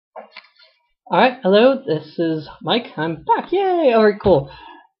Alright, hello, this is Mike. I'm back. Yay! Alright, cool.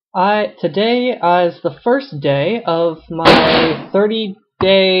 Today is the first day of my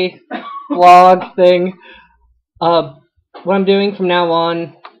 30-day vlog thing. What I'm doing from now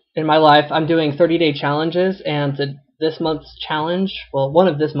on in my life, I'm doing 30-day challenges, and this month's challenge, well, one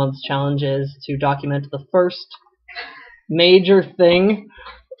of this month's challenges is to document the first major thing.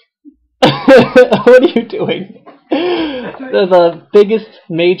 What are you doing? The biggest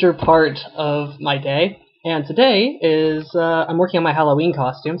major part of my day, and today is I'm working on my Halloween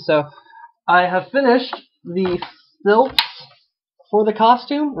costume. So I have finished the stilts for the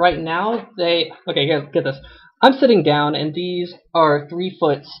costume. Right now, okay, get this. I'm sitting down, and these are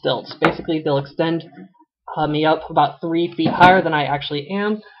 3-foot stilts. Basically, they'll extend me up about 3 feet higher than I actually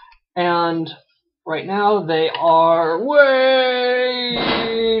am, and right now they are way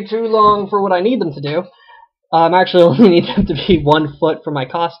too long for what I need them to do. Actually only need them to be 1 foot for my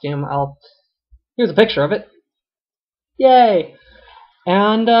costume. Here's a picture of it. Yay!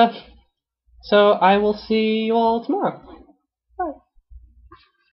 And, so I will see you all tomorrow.